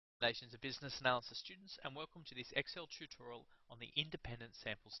Nations of Business Analysis students, and welcome to this Excel tutorial on the independent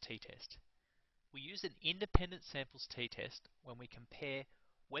samples t-test. We use an independent samples t-test when we compare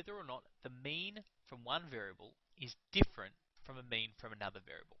whether or not the mean from one variable is different from a mean from another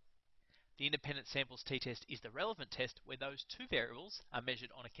variable. The independent samples t-test is the relevant test where those two variables are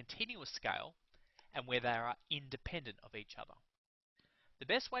measured on a continuous scale and where they are independent of each other. The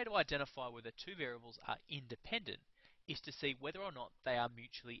best way to identify whether two variables are independent is to see whether or not they are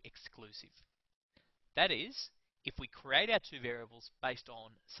mutually exclusive. That is, if we create our two variables based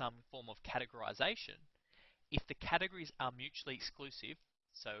on some form of categorization, if the categories are mutually exclusive,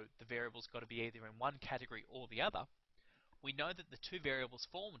 so the variable's got to be either in one category or the other, we know that the two variables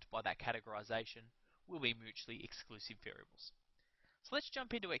formed by that categorization will be mutually exclusive variables. So let's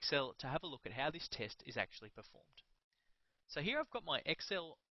jump into Excel to have a look at how this test is actually performed. So here I've got my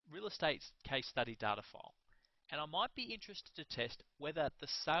Excel real estate case study data file, and I might be interested to test whether the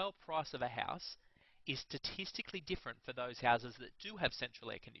sale price of a house is statistically different for those houses that do have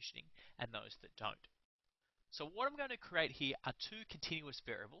central air conditioning and those that don't. So what I'm going to create here are two continuous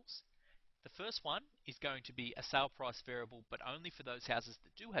variables. The first one is going to be a sale price variable, but only for those houses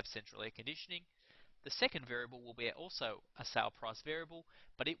that do have central air conditioning. The second variable will be also a sale price variable,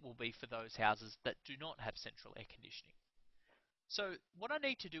 but it will be for those houses that do not have central air conditioning. So what I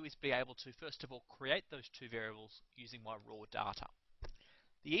need to do is be able to, first of all, create those two variables using my raw data.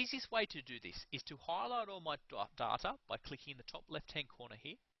 The easiest way to do this is to highlight all my data by clicking the top left-hand corner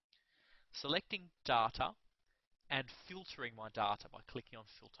here, selecting data, and filtering my data by clicking on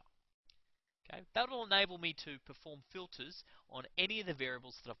filter. Okay, that will enable me to perform filters on any of the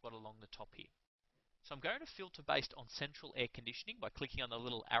variables that I've got along the top here. So I'm going to filter based on central air conditioning by clicking on the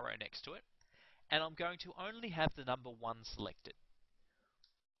little arrow next to it, and I'm going to only have the number 1 selected.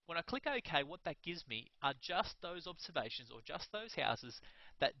 When I click OK, what that gives me are just those observations or just those houses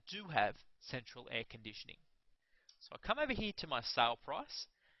that do have central air conditioning. So I come over here to my sale price,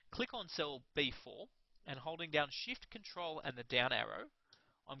 click on cell B4, and holding down Shift, Control and the down arrow,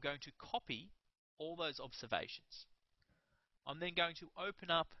 I'm going to copy all those observations. I'm then going to open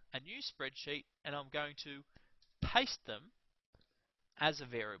up a new spreadsheet and I'm going to paste them as a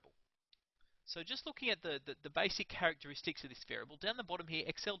variable. So just looking at the basic characteristics of this variable, down the bottom here,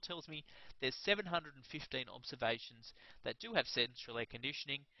 Excel tells me there's 715 observations that do have central air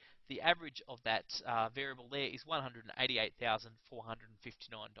conditioning. The average of that variable there is $188,459.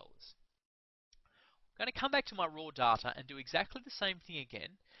 I'm going to come back to my raw data and do exactly the same thing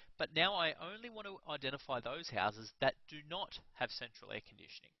again, but now I only want to identify those houses that do not have central air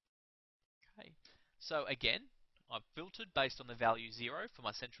conditioning. Okay. So again, I've filtered based on the value 0 for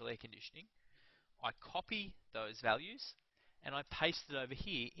my central air conditioning. I copy those values and I paste it over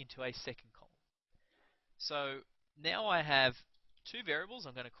here into a second column. So now I have two variables.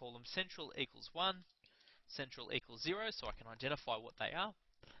 I'm going to call them central equals 1, central equals 0, so I can identify what they are.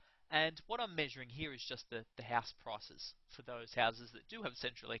 And what I'm measuring here is just the house prices for those houses that do have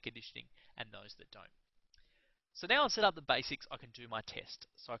central air conditioning and those that don't. So now I've set up the basics, I can do my test.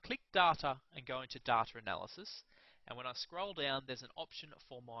 So I click Data and go into Data Analysis. And when I scroll down, there's an option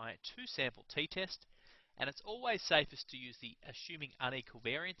for my two-sample t-test. And it's always safest to use the assuming unequal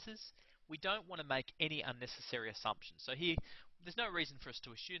variances. We don't want to make any unnecessary assumptions. So here, there's no reason for us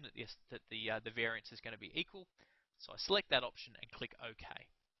to assume that the variance is going to be equal. So I select that option and click OK.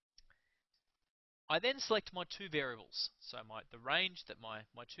 I then select my two variables. So the range that my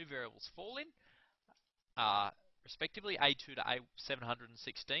two variables fall in are respectively A2 to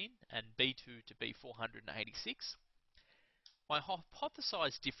A716 and B2 to B486. My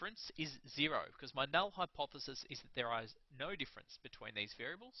hypothesized difference is 0 because my null hypothesis is that there is no difference between these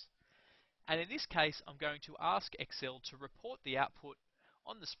variables. And in this case, I'm going to ask Excel to report the output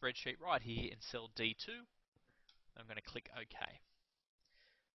on the spreadsheet right here in cell D2. I'm going to click OK.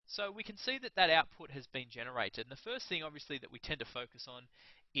 So we can see that output has been generated. And the first thing obviously that we tend to focus on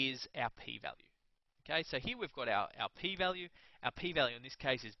is our p-value. Okay, so here we've got our p-value. Our p-value in this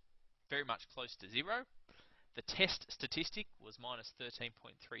case is very much close to 0. The test statistic was minus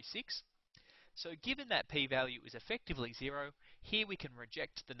 13.36. So given that p-value is effectively 0, here we can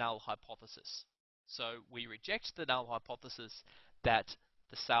reject the null hypothesis. So we reject the null hypothesis that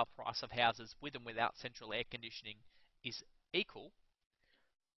the sale price of houses with and without central air conditioning is equal.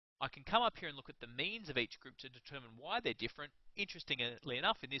 I can come up here and look at the means of each group to determine why they're different. Interestingly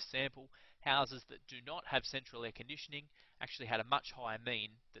enough, in this sample, houses that do not have central air conditioning actually had a much higher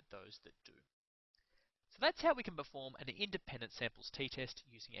mean than those that do. So that's how we can perform an independent samples t-test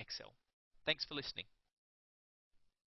using Excel. Thanks for listening.